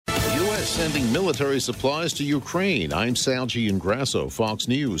U.S. sending military supplies to Ukraine. I'm Salgi Ingrasso, Fox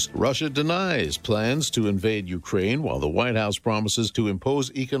News. Russia denies plans to invade Ukraine, while the White House promises to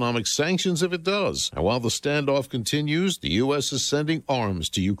impose economic sanctions if it does. And while the standoff continues, the U.S. is sending arms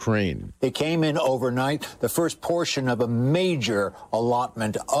to Ukraine. It came in overnight, the first portion of a major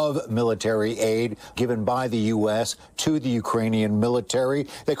allotment of military aid given by the U.S. to the Ukrainian military.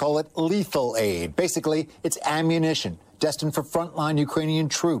 They call it lethal aid. Basically, it's ammunition destined for frontline Ukrainian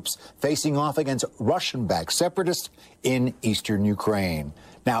troops facing off against Russian-backed separatists in eastern Ukraine.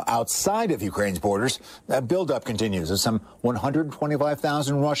 Now, outside of Ukraine's borders, that buildup continues as some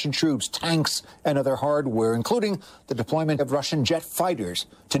 125,000 Russian troops, tanks, and other hardware, including the deployment of Russian jet fighters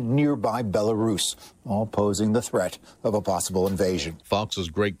to nearby Belarus, all posing the threat of a possible invasion. Fox's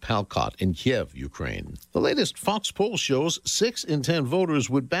Greg Palkot in Kiev, Ukraine. The latest Fox poll shows 6 in 10 voters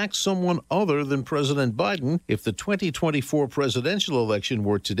would back someone other than President Biden if the 2024 presidential election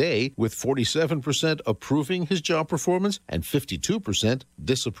were today, with 47% approving his job performance and 52%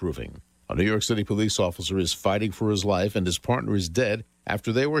 disapproving. A New York City police officer is fighting for his life and his partner is dead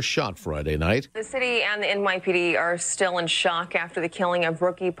after they were shot Friday night. The city and the NYPD are still in shock after the killing of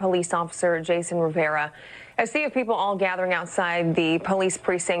rookie police officer Jason Rivera. A sea of people all gathering outside the police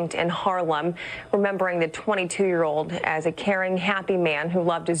precinct in Harlem, remembering the 22-year-old as a caring, happy man who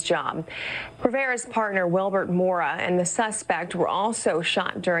loved his job. Rivera's partner, Wilbert Mora, and the suspect were also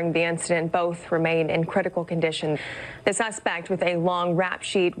shot during the incident. Both remain in critical condition. The suspect, with a long rap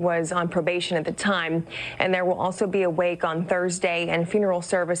sheet, was on probation at the time, and there will also be a wake on Thursday and funeral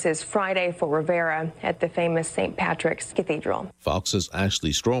services Friday for Rivera at the famous St. Patrick's Cathedral. Fox's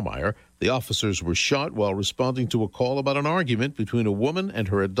Ashley Strohmeyer. The officers were shot while responding to a call about an argument between a woman and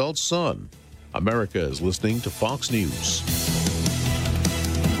her adult son. America is listening to Fox News.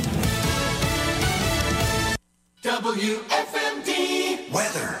 WFMD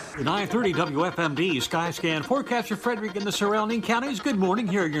weather. 9:30 WFMD Skyscan forecaster Frederick in the surrounding counties. Good morning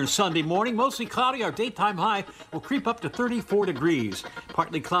here your Sunday morning. Mostly cloudy. Our daytime high will creep up to 34 degrees.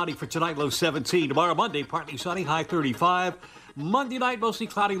 Partly cloudy for tonight, low 17. Tomorrow, Monday, partly sunny, high 35. Monday night, mostly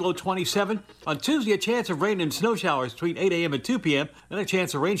cloudy, low 27. On Tuesday, a chance of rain and snow showers between 8 a.m. and 2 p.m. Then a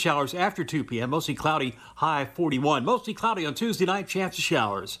chance of rain showers after 2 p.m. Mostly cloudy, high 41. Mostly cloudy on Tuesday night, chance of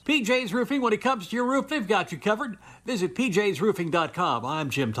showers. PJ's Roofing, when it comes to your roof, they've got you covered. Visit pjsroofing.com. I'm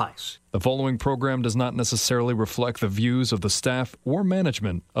Jim Tice. The following program does not necessarily reflect the views of the staff or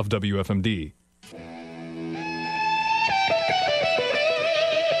management of WFMD.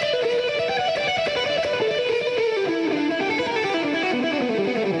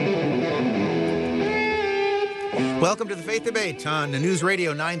 Welcome to the Faith Debate on the News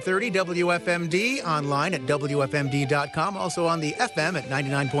Radio 930 WFMD, online at WFMD.com, also on the FM at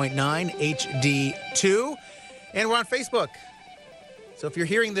 99.9 HD2, and we're on Facebook. So if you're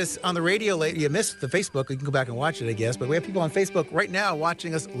hearing this on the radio late, you missed the Facebook, you can go back and watch it, I guess, but we have people on Facebook right now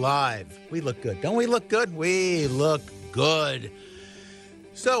watching us live. We look good. Don't we look good? We look good.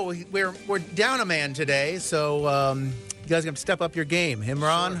 So we're down a man today, so you guys got to step up your game.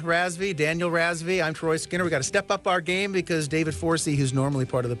 Imran Razvi, Daniel Razvi, I'm Troy Skinner. We got to step up our game because David Forsey, who's normally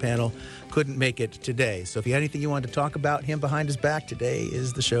part of the panel, couldn't make it today. So if you had anything you wanted to talk about him behind his back, today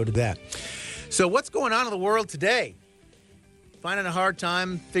is the show to that. So what's going on in the world today? Finding a hard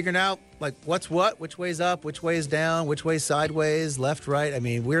time figuring out, like, what's what, which way's up, which way's down, which way's sideways, left, right. I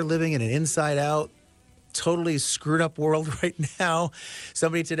mean, we're living in an inside-out, totally screwed up world right now.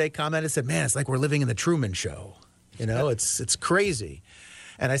 Somebody today commented, said, man, it's like we're living in the Truman Show. You know, it's crazy.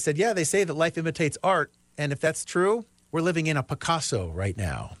 And I said, yeah, they say that life imitates art. And if that's true, we're living in a Picasso right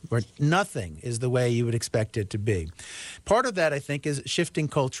now, where nothing is the way you would expect it to be. Part of that, I think, is shifting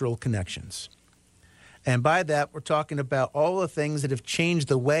cultural connections. And by that, we're talking about all the things that have changed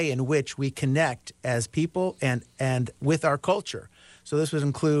the way in which we connect as people and with our culture. So this would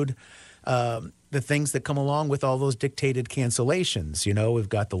include the things that come along with all those dictated cancellations. You know, we've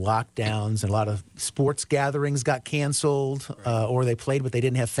got the lockdowns, and a lot of sports gatherings got canceled, or they played but they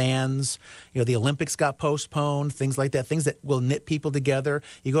didn't have fans. You know, the Olympics got postponed, things like that, things that will knit people together.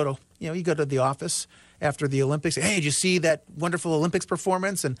 You go to the office after the Olympics. Hey, did you see that wonderful Olympics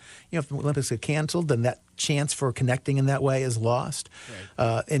performance? And, you know, if the Olympics get canceled, then that chance for connecting in that way is lost.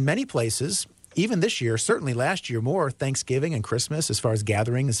 Right. In many places, even this year, certainly last year more, Thanksgiving and Christmas, as far as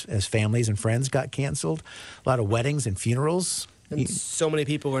gatherings as families and friends got canceled. A lot of weddings and funerals. And so many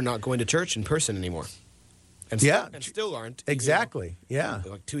people are not going to church in person anymore. And still aren't. Exactly.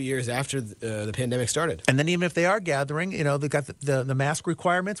 Like 2 years after the pandemic started. And then even if they are gathering, they've got the mask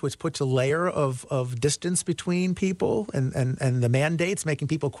requirements, which puts a layer of distance between people, and the mandates making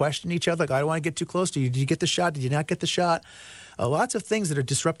people question each other. Like, I don't want to get too close to you. Did you get the shot? Did you not get the shot? Lots of things that are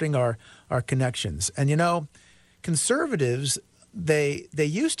disrupting our connections. And, conservatives, they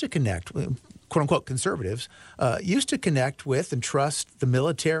used to connect, quote-unquote conservatives, used to connect with and trust the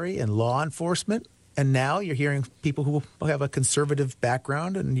military and law enforcement. And now you're hearing people who have a conservative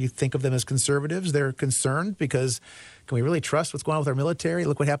background, and you think of them as conservatives. They're concerned because can we really trust what's going on with our military?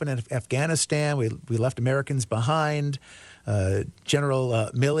 Look what happened in Afghanistan. We left Americans behind. General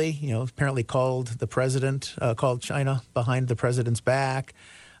Milley, apparently called the president, called China behind the president's back.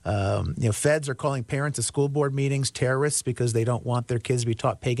 Feds are calling parents at school board meetings terrorists because they don't want their kids to be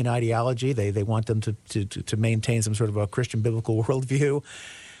taught pagan ideology. They want them to maintain some sort of a Christian biblical worldview.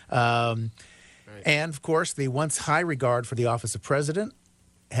 And, of course, the once high regard for the office of president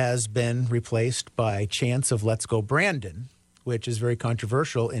has been replaced by chants of "Let's Go Brandon," which is very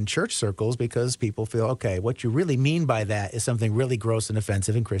controversial in church circles because people feel, okay, what you really mean by that is something really gross and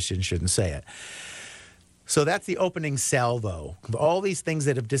offensive, and Christians shouldn't say it. So that's the opening salvo. All these things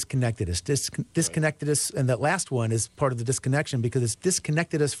that have disconnected us, and that last one is part of the disconnection because it's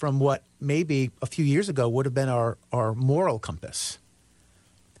disconnected us from what maybe a few years ago would have been our moral compass.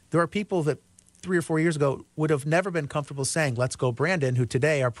 There are people that 3 or 4 years ago would have never been comfortable saying, "Let's go Brandon," who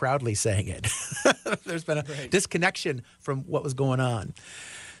today are proudly saying it. There's been a disconnection from what was going on.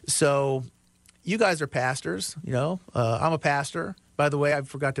 So you guys are pastors, I'm a pastor. By the way, I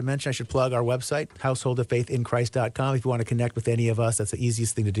forgot to mention, I should plug our website, householdoffaithinchrist.com. If you want to connect with any of us, that's the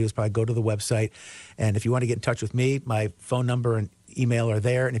easiest thing to do is probably go to the website. And if you want to get in touch with me, my phone number and email are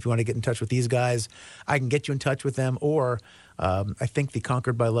there. And if you want to get in touch with these guys, I can get you in touch with them. Or I think the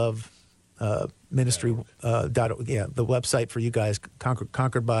Conquered by Love ministry, the website for you guys,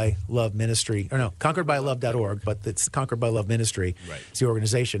 Conquered by Love Ministry, conqueredbylove.org, but it's Conquered by Love Ministry. Right. It's the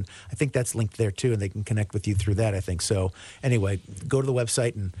organization. I think that's linked there too, and they can connect with you through that, I think. So anyway, go to the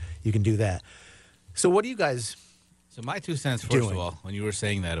website and you can do that. So what do you guys So my 2 cents, first of all, when you were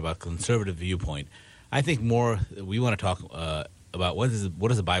saying that about conservative viewpoint, I think more we want to talk about what does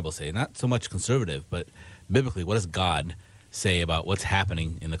the Bible say? Not so much conservative, but biblically, what does God say about what's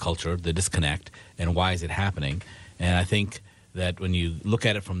happening in the culture, the disconnect, and why is it happening? And I think that when you look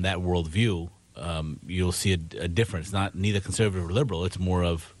at it from that worldview, you'll see a difference. Neither conservative or liberal. It's more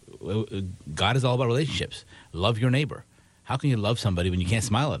of God is all about relationships. Love your neighbor. How can you love somebody when you can't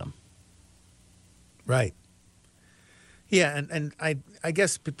smile at them? Right. Yeah, and I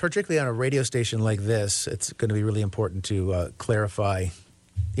guess particularly on a radio station like this, it's going to be really important to clarify,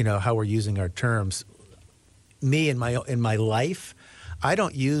 how we're using our terms. Me in my life, I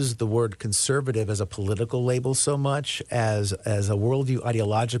don't use the word conservative as a political label so much as a worldview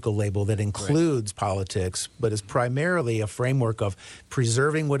ideological label that includes politics, but is primarily a framework of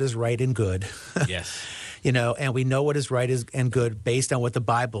preserving what is right and good. Yes. And we know what is right and good based on what the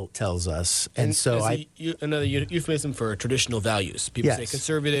Bible tells us. And so another euphemism for traditional values. People say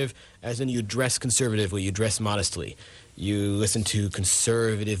conservative, as in you dress conservatively, you dress modestly. You listen to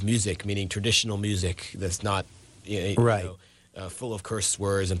conservative music, meaning traditional music that's not full of curse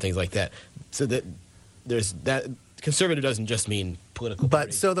words and things like that. So that there's that. Conservative doesn't just mean political. But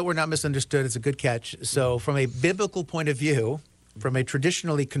party. So that we're not misunderstood, it's a good catch. So from a biblical point of view, from a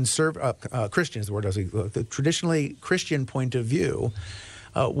traditionally Christian is the word I was using, the traditionally Christian point of view,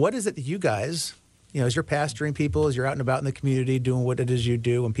 what is it that you guys, as you're pastoring people, as you're out and about in the community doing what it is you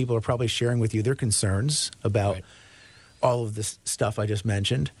do, and people are probably sharing with you their concerns about all of this stuff I just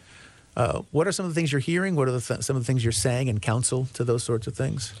mentioned. What are some of the things you're hearing? What are some of the things you're saying in counsel to those sorts of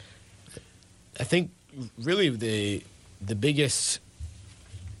things? I think really the biggest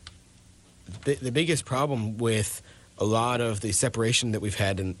problem with a lot of the separation that we've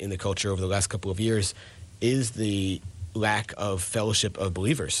had in the culture over the last couple of years is the lack of fellowship of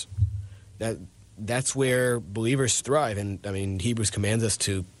believers. That's where believers thrive, and I mean Hebrews commands us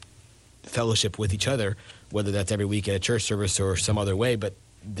to fellowship with each other, whether that's every week at a church service or some other way, but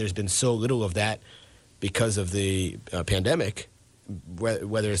there's been so little of that because of the pandemic,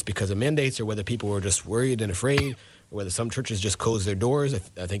 whether it's because of mandates or whether people were just worried and afraid, or whether some churches just closed their doors.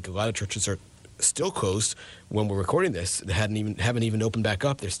 I think a lot of churches are still closed when we're recording this. They haven't even opened back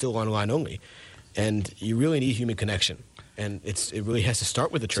up. They're still online only. And you really need human connection. And it really has to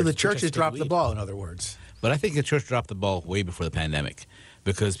start with the church. So the church has dropped the ball, in other words. But I think the church dropped the ball way before the pandemic,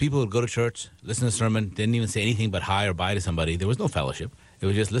 because people would go to church, listen to the sermon, didn't even say anything but hi or bye to somebody. There was no fellowship. It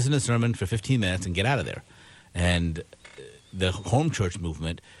was just listen to the sermon for 15 minutes and get out of there. And the home church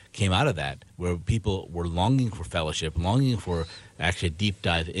movement came out of that, where people were longing for fellowship, longing for actually a deep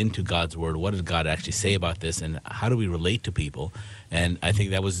dive into God's word. What does God actually say about this, and how do we relate to people? And I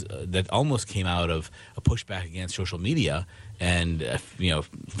think that almost came out of a pushback against social media and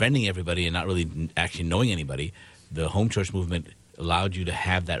friending everybody and not really actually knowing anybody. The home church movement allowed you to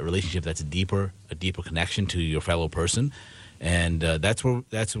have that relationship that's a deeper connection to your fellow person. And that's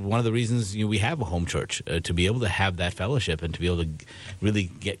one of the reasons we have a home church, to be able to have that fellowship and to be able to really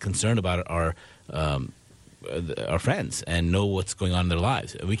get concerned about our friends and know what's going on in their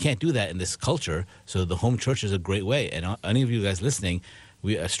lives. We can't do that in this culture, so the home church is a great way. And any of you guys listening,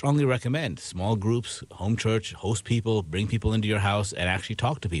 we strongly recommend small groups, home church, host people, bring people into your house, and actually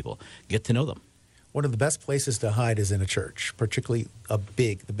talk to people, get to know them. One of the best places to hide is in a church, particularly the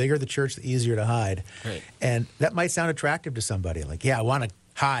bigger the church, the easier to hide. Right. And that might sound attractive to somebody. Like, yeah, I want to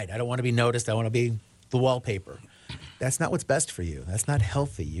hide. I don't want to be noticed. I want to be the wallpaper. That's not what's best for you. That's not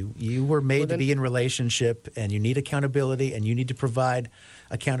healthy. You were made to be in relationship, and you need accountability, and you need to provide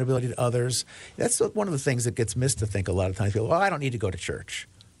accountability to others. That's one of the things that gets missed, I think, a lot of times. People, well, I don't need to go to church.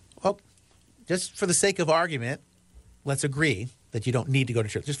 Well, just for the sake of argument, let's agree that you don't need to go to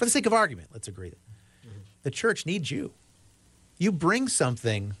church. Just for the sake of argument, let's agree. The church needs you. You bring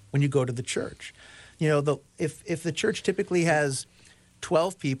something when you go to the church. If the church typically has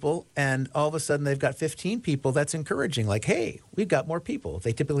 12 people and all of a sudden they've got 15 people, that's encouraging. Like, hey, we've got more people. If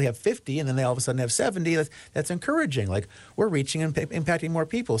they typically have 50 and then they all of a sudden have 70, that's encouraging. Like, we're reaching and impacting more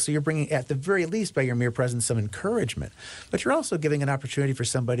people. So you're bringing, at the very least, by your mere presence, some encouragement. But you're also giving an opportunity for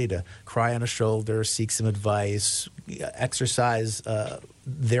somebody to cry on a shoulder, seek some advice, exercise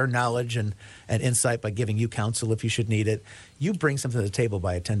their knowledge and insight by giving you counsel if you should need it. You bring something to the table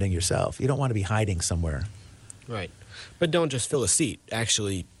by attending yourself. You don't want to be hiding somewhere. Right. But don't just fill a seat.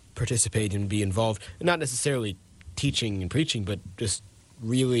 Actually participate and be involved. Not necessarily teaching and preaching, but just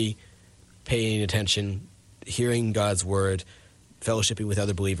really paying attention, hearing God's word, fellowshipping with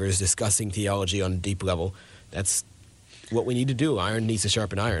other believers, discussing theology on a deep level. That's what we need to do. Iron needs to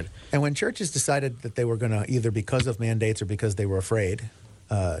sharpen iron. And when churches decided that they were going to, either because of mandates or because they were afraid,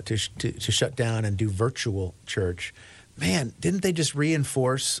 to shut down and do virtual church, man, didn't they just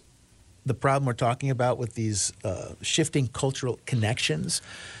reinforce the problem we're talking about with these shifting cultural connections?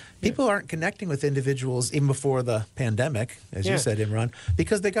 People aren't connecting with individuals even before the pandemic, as you said, Imran,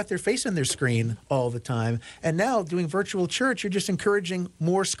 because they got their face on their screen all the time. And now doing virtual church, you're just encouraging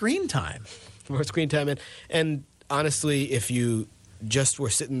more screen time. More screen time. And honestly, if you just were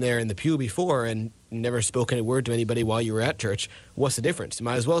sitting there in the pew before and never spoken a word to anybody while you were at church, what's the difference? You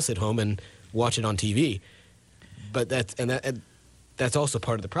might as well sit home and watch it on TV. But that's also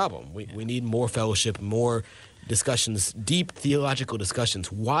part of the problem. We need more fellowship, more discussions, deep theological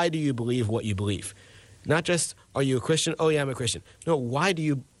discussions. Why do you believe what you believe? Not just, are you a Christian? Oh, yeah, I'm a Christian. No, why do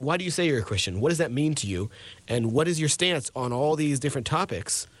you say you're a Christian? What does that mean to you? And what is your stance on all these different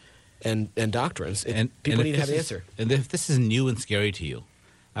topics and doctrines? People need to have an answer. And if this is new and scary to you,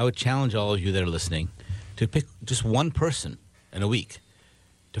 I would challenge all of you that are listening to pick just one person in a week,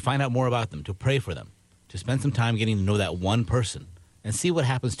 to find out more about them, to pray for them, to spend some time getting to know that one person and see what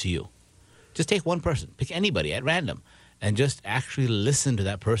happens to you. Just take one person, pick anybody at random, and just actually listen to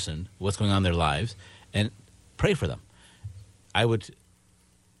that person, what's going on in their lives, and pray for them. I would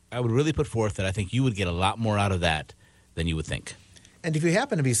really put forth that I think you would get a lot more out of that than you would think. And if you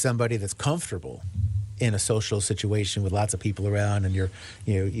happen to be somebody that's comfortable in a social situation with lots of people around, and you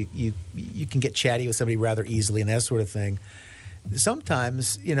can get chatty with somebody rather easily and that sort of thing,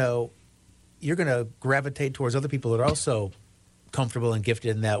 sometimes you're going to gravitate towards other people that are also comfortable and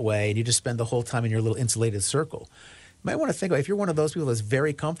gifted in that way, and you just spend the whole time in your little insulated circle. You might want to think about, if you're one of those people that's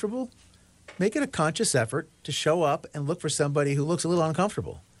very comfortable, make it a conscious effort to show up and look for somebody who looks a little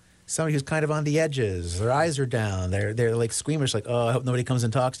uncomfortable. Somebody who's kind of on the edges, their eyes are down, they're like squeamish, like, oh, I hope nobody comes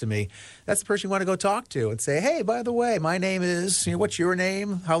and talks to me. That's the person you want to go talk to and say, hey, by the way, my name is, what's your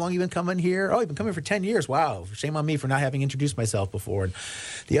name? How long have you been coming here? Oh, you've been coming for 10 years. Wow, shame on me for not having introduced myself before. And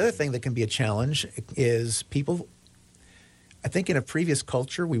the other thing that can be a challenge is people, I think in a previous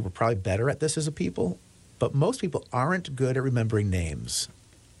culture, we were probably better at this as a people, but most people aren't good at remembering names.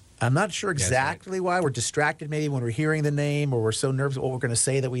 I'm not sure exactly why. We're distracted maybe when we're hearing the name, or we're so nervous what we're going to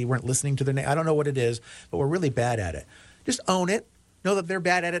say that we weren't listening to their name. I don't know what it is, but we're really bad at it. Just own it. Know that they're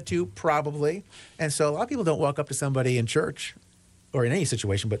bad at it too, probably. And so a lot of people don't walk up to somebody in church or in any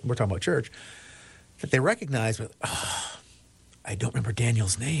situation, but we're talking about church, that they recognize, I don't remember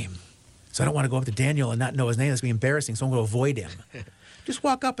Daniel's name. So I don't want to go up to Daniel and not know his name. That's going to be embarrassing, so I'm going to avoid him. Just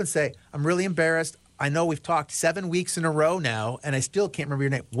walk up and say, I'm really embarrassed. I know we've talked 7 weeks in a row now, and I still can't remember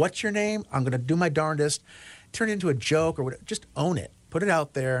your name. What's your name? I'm going to do my darndest. turn it into a joke or whatever. Just own it. Put it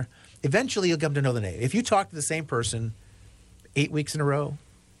out there. Eventually, you'll come to know the name. If you talk to the same person 8 weeks in a row,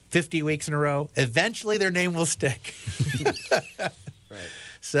 50 weeks in a row, eventually their name will stick. Right.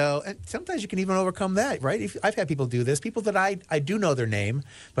 So and sometimes you can even overcome that, right? I've had people do this, people that I do know their name,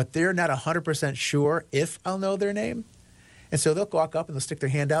 but they're not 100% sure if I'll know their name. And so they'll walk up and they'll stick their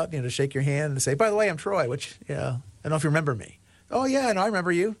hand out, to shake your hand and say, by the way, I'm Troy, which, I don't know if you remember me. Oh, yeah, no, I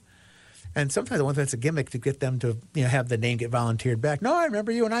remember you. And sometimes I wonder if it's a gimmick to get them to, have the name get volunteered back. No, I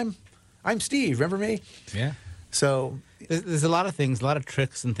remember you, and I'm Steve. Remember me? Yeah. So there's a lot of things, a lot of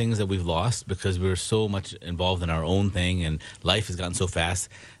tricks and things that we've lost because we're so much involved in our own thing, and life has gotten so fast.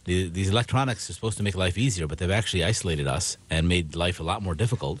 These electronics are supposed to make life easier, but they've actually isolated us and made life a lot more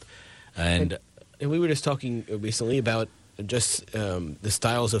difficult. And we were just talking recently about just the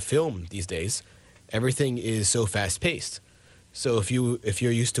styles of film these days. Everything is so fast-paced. So if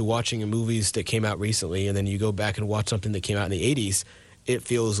you're used to watching movies that came out recently, and then you go back and watch something that came out in the 80s, it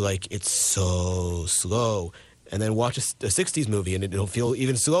feels like it's so slow. And then watch a 60s movie, and it'll feel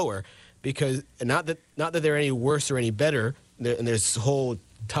even slower, because not that they're any worse or any better. And there's whole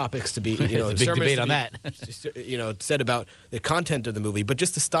topics to be, there's a big debate on that. Said about the content of the movie, but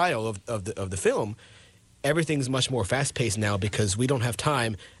just the style of the film. Everything's much more fast-paced now because we don't have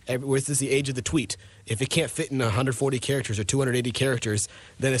time. This is the age of the tweet. If it can't fit in 140 characters or 280 characters,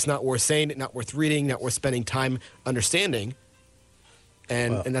 then it's not worth saying it, not worth reading, not worth spending time understanding.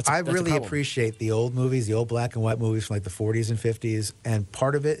 And that's I that's really a problem. appreciate the old movies, the old black and white movies from like the 40s and 50s, and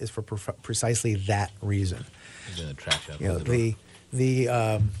part of it is for precisely that reason. The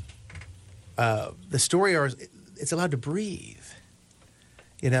story it's allowed to breathe,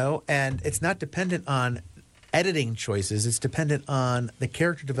 and it's not dependent on editing choices. It's dependent on the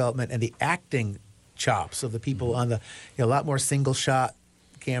character development and the acting chops of the people on a lot more single shot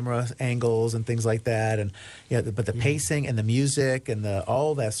camera angles and things like that, and but the pacing and the music and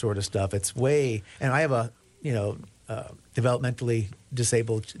all that sort of stuff, it's way. And I have a developmentally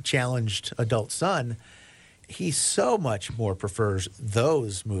disabled, challenged adult son. He so much more prefers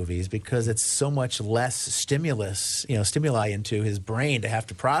those movies because it's so much less stimuli into his brain to have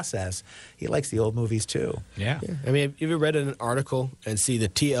to process. He likes the old movies too. Yeah. I mean, have you ever read an article and see the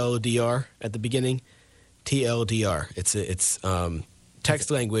TLDR at the beginning? TLDR. It's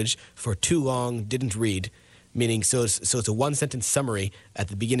text language for too long, didn't read, meaning so it's a one-sentence summary at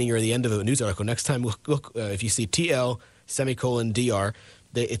the beginning or the end of a news article. Next time, look if you see TL ;DR,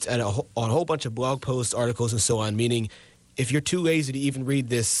 it's at a whole bunch of blog posts, articles, and so on, meaning if you're too lazy to even read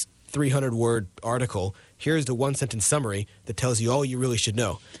this 300-word article, here's the one-sentence summary that tells you all you really should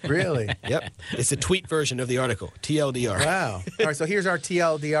know. Really? Yep. It's a tweet version of the article, TLDR. Wow. All right, so here's our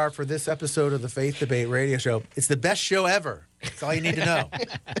TLDR for this episode of the Faith Debate Radio Show. It's the best show ever. That's all you need to know.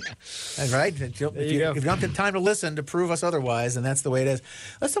 All right? If you don't have time to listen to prove us otherwise, and that's the way it is.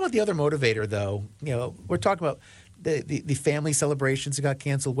 Let's talk about the other motivator, though. We're talking about the family celebrations that got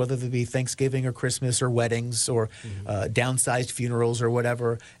canceled, whether they be Thanksgiving or Christmas or weddings or downsized funerals or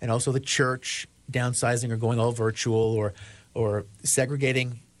whatever, and also the church downsizing or going all virtual or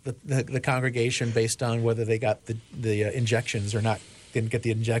segregating the congregation based on whether they got the injections or not, didn't get the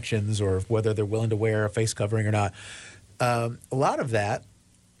injections, or whether they're willing to wear a face covering or not. A lot of that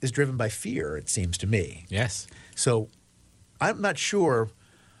is driven by fear, it seems to me. Yes. So I'm not sure.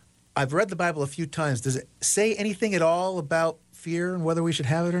 I've read the Bible a few times. Does it say anything at all about fear and whether we should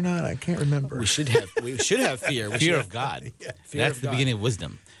have it or not? I can't remember. We should have fear. Fear of God. Yeah. That's the beginning of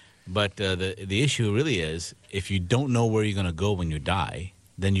wisdom. But the issue really is, if you don't know where you're going to go when you die,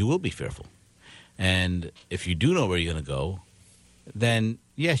 then you will be fearful. And if you do know where you're going to go, then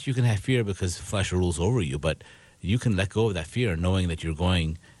yes, you can have fear because flesh rules over you, but you can let go of that fear knowing that you're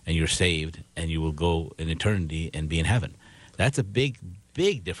going and you're saved and you will go in eternity and be in heaven. That's a big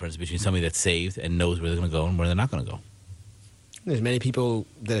difference between somebody that's saved and knows where they're going to go and where they're not going to go. There's many people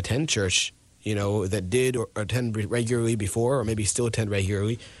that attend church, that did or attend regularly before, or maybe still attend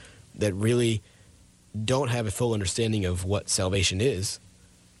regularly, that really don't have a full understanding of what salvation is,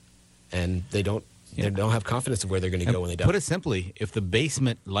 and they don't have confidence of where they're going to go when they die. Put it simply, if the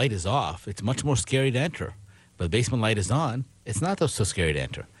basement light is off, it's much more scary to enter. But the basement light is on, it's not so scary to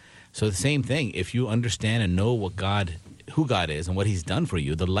enter. So the same thing, if you understand and know who God is and what He's done for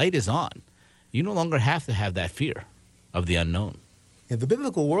you, the light is on. You no longer have to have that fear of the unknown. Yeah, the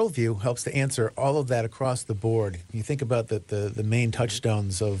biblical worldview helps to answer all of that across the board. You think about the main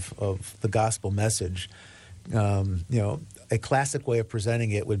touchstones of the gospel message. A classic way of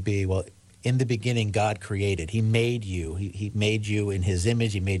presenting it would be, well, in the beginning, God created. He made you. He made you in His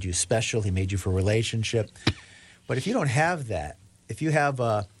image. He made you special. He made you for relationship. But if you don't have that, if you have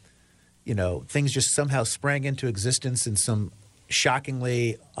things just somehow sprang into existence in some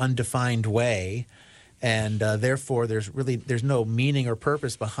shockingly undefined way. And therefore, there's no meaning or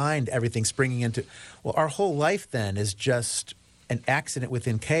purpose behind everything springing into. Well, our whole life then is just an accident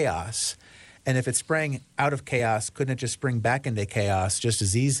within chaos. And if it sprang out of chaos, couldn't it just spring back into chaos just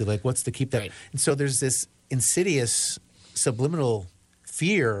as easily? Like, what's to keep that? Right. And so there's this insidious subliminal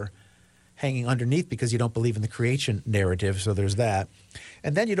fear hanging underneath because you don't believe in the creation narrative. So there's that.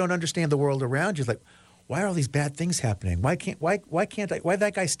 And then you don't understand the world around you. It's like, why are all these bad things happening? Why did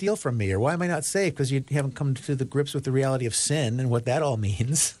that guy steal from me? Or why am I not safe? Because you haven't come to the grips with the reality of sin and what that all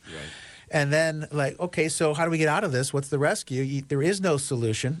means. Right. And then, like, okay, so how do we get out of this? What's the rescue? There is no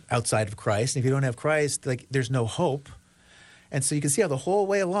solution outside of Christ. And if you don't have Christ, like, there's no hope. And so you can see how the whole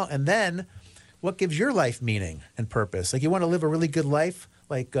way along. And then, what gives your life meaning and purpose? Like, you want to live a really good life,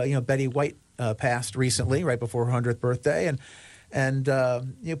 like Betty White passed recently, right before her 100th birthday,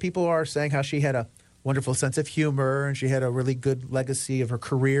 and people are saying how she had a wonderful sense of humor and she had a really good legacy of her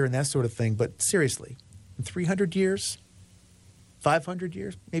career and that sort of thing. But seriously, in 300 years, 500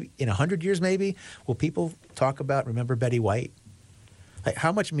 years, maybe in 100 years, maybe, will people talk about, remember Betty White? Like,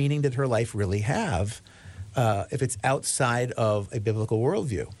 how much meaning did her life really have if it's outside of a biblical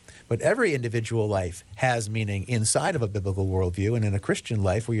worldview? But every individual life has meaning inside of a biblical worldview, and in a Christian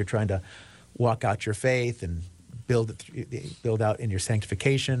life where you're trying to walk out your faith and build out in your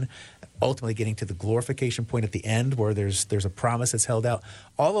sanctification, ultimately getting to the glorification point at the end where there's a promise that's held out.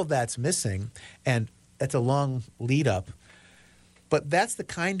 All of that's missing, and that's a long lead up. But that's the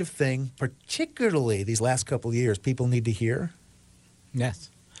kind of thing, particularly these last couple of years, people need to hear. Yes.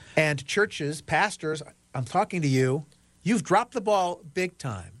 And churches, pastors, I'm talking to you, you've dropped the ball big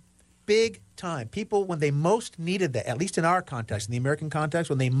time. Big time. People, when they most needed that, at least in our context, in the American context,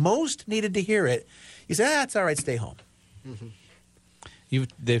 when they most needed to hear it, you say, it's all right, stay home. Mm-hmm.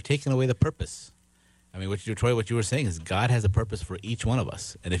 They've taken away the purpose. I mean, Troy, what you were saying is God has a purpose for each one of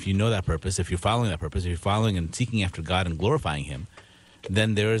us. And if you know that purpose, if you're following that purpose, if you're following and seeking after God and glorifying Him,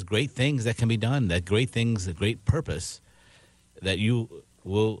 then there's great things that can be done, that great purpose, that you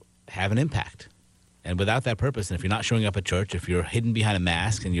will have an impact. And without that purpose, and if you're not showing up at church, if you're hidden behind a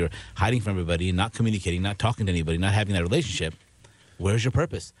mask and you're hiding from everybody, not communicating, not talking to anybody, not having that relationship, where's your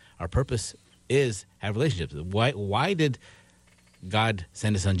purpose? Our purpose is have relationships. Why did God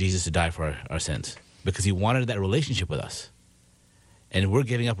send His Son Jesus to die for our sins? Because He wanted that relationship with us. And we're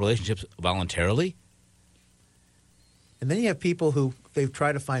giving up relationships voluntarily. And then you have people who they've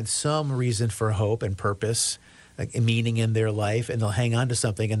tried to find some reason for hope and purpose, like a meaning in their life, and they'll hang on to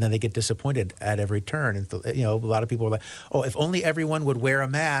something, and then they get disappointed at every turn. And a lot of people are like, "Oh, if only everyone would wear a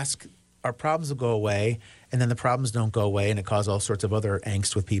mask, our problems will go away." And then the problems don't go away, and it causes all sorts of other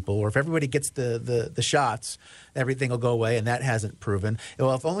angst with people. Or if everybody gets the shots, everything will go away, and that hasn't proven.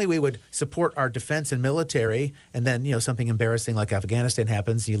 Well, if only we would support our defense and military, and then something embarrassing like Afghanistan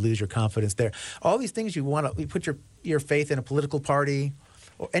happens, you lose your confidence there. All these things you put your faith in a political party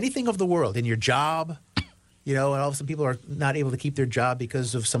or anything of the world, in your job. And all of a sudden people are not able to keep their job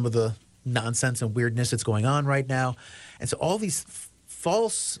because of some of the nonsense and weirdness that's going on right now. And so all these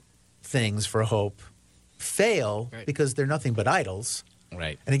false things for hope fail because they're nothing but idols.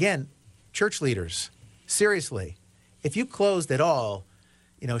 Right. And again, church leaders, seriously, if you closed at all,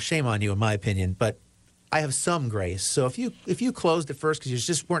 shame on you in my opinion, but I have some grace. So if you closed at first because you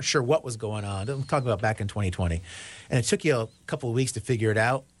just weren't sure what was going on, I'm talking about back in 2020, and it took you a couple of weeks to figure it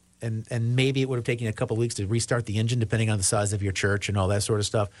out, and maybe it would have taken you a couple of weeks to restart the engine depending on the size of your church and all that sort of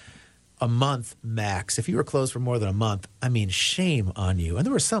stuff. A month max. If you were closed for more than a month, I mean, shame on you. And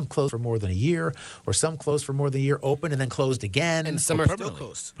there were some closed for more than a year, or some closed for more than a year, open and then closed again. And some are still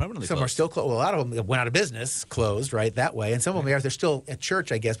closed. Permanently some closed. Are still closed. Well, a lot of them went out of business, closed, right, that way. And some of them they're still at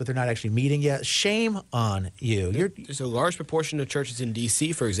church, I guess, but they're not actually meeting yet. Shame on you. There's a large proportion of churches in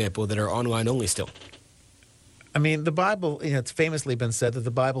D.C., for example, that are online only still. I mean, the Bible, it's famously been said that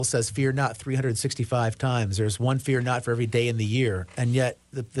the Bible says fear not 365 times. There's one fear not for every day in the year. And yet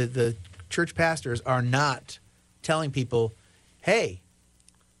the church pastors are not telling people, hey,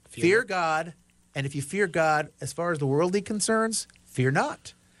 fear God. And if you fear God, as far as the worldly concerns, fear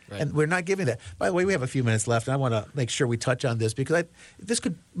not. Right. And we're not giving that. By the way, we have a few minutes left, and I want to make sure we touch on this because this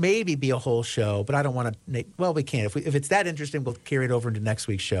could maybe be a whole show, but I don't want to – well, we can. If it's that interesting, we'll carry it over into next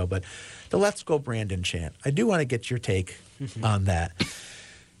week's show. But the Let's Go Brandon chant, I do want to get your take on that.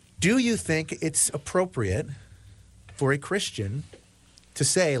 Do you think it's appropriate for a Christian to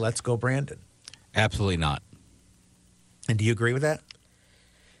say, let's go Brandon? Absolutely not. And do you agree with that?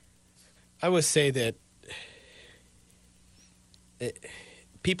 I would say that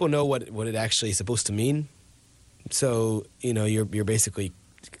people know what it actually is supposed to mean. So, you're basically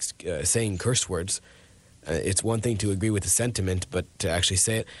saying curse words. It's one thing to agree with the sentiment, but to actually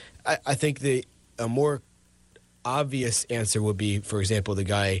say it. I think a more obvious answer would be, for example, the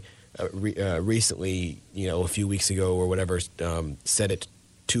guy recently, a few weeks ago or whatever, said it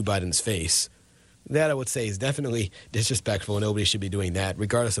to Biden's face. That I would say is definitely disrespectful, and nobody should be doing that,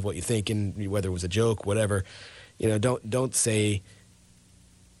 regardless of what you think and whether it was a joke, whatever. Don't say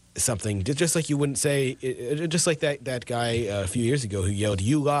something just like you wouldn't say, just like that guy a few years ago who yelled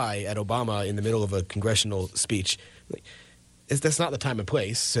 "You lie" at Obama in the middle of a congressional speech. That's not the time and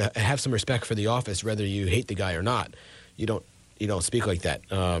place. Have some respect for the office, whether you hate the guy or not. You don't speak like that.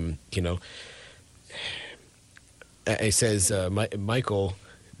 It says Michael,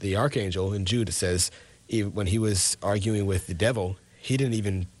 the archangel in Jude, says when he was arguing with the devil, he didn't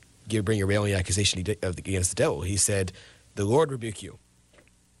even bring a railing accusation against the devil. He said, "The Lord rebuke you."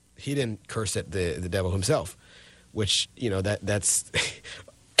 He didn't curse at the devil himself, which that's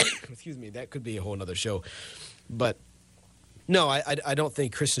excuse me, that could be a whole other show. But no, I don't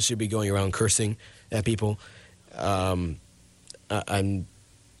think Christians should be going around cursing at people.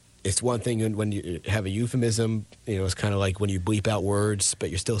 It's one thing when you have a euphemism, it's kind of like when you bleep out words,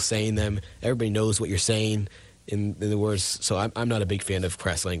 but you're still saying them. Everybody knows what you're saying in the words. So I'm not a big fan of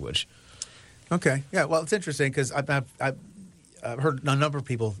crass language. Okay. Yeah, well, it's interesting because I've heard a number of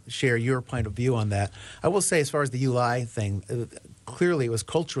people share your point of view on that. I will say, as far as the "you lie" thing, clearly it was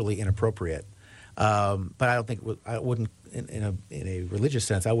culturally inappropriate. But I don't think I wouldn't, in a religious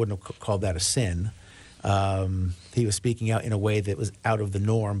sense, I wouldn't have called that a sin. He was speaking out in a way that was out of the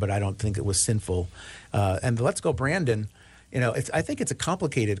norm, but I don't think it was sinful. And Let's Go Brandon, I think it's a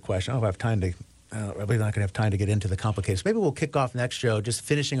complicated question. I don't know if I have time to. We're not going to have time to get into the complications. Maybe we'll kick off next show just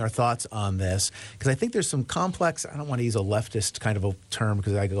finishing our thoughts on this, because I think there's some complex, I don't want to use a leftist kind of a term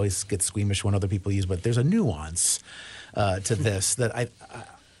because I always get squeamish when other people use, but there's a nuance to this that I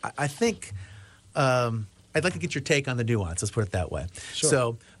think I'd like to get your take on the nuance. Let's put it that way. Sure.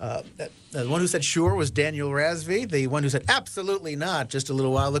 So the one who said sure was Daniel Razvi. The one who said absolutely not just a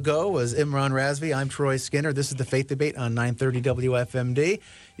little while ago was Imran Razvi. I'm Troy Skinner. This is The Faith Debate on 930 WFMD.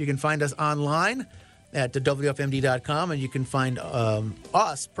 You can find us online at WFMD.com, and you can find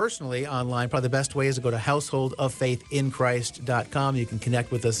us personally online. Probably the best way is to go to householdoffaithinchrist.com. You can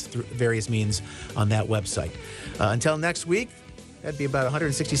connect with us through various means on that website. Until next week, that'd be about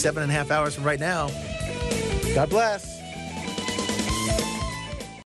 167 and a half hours from right now. God bless.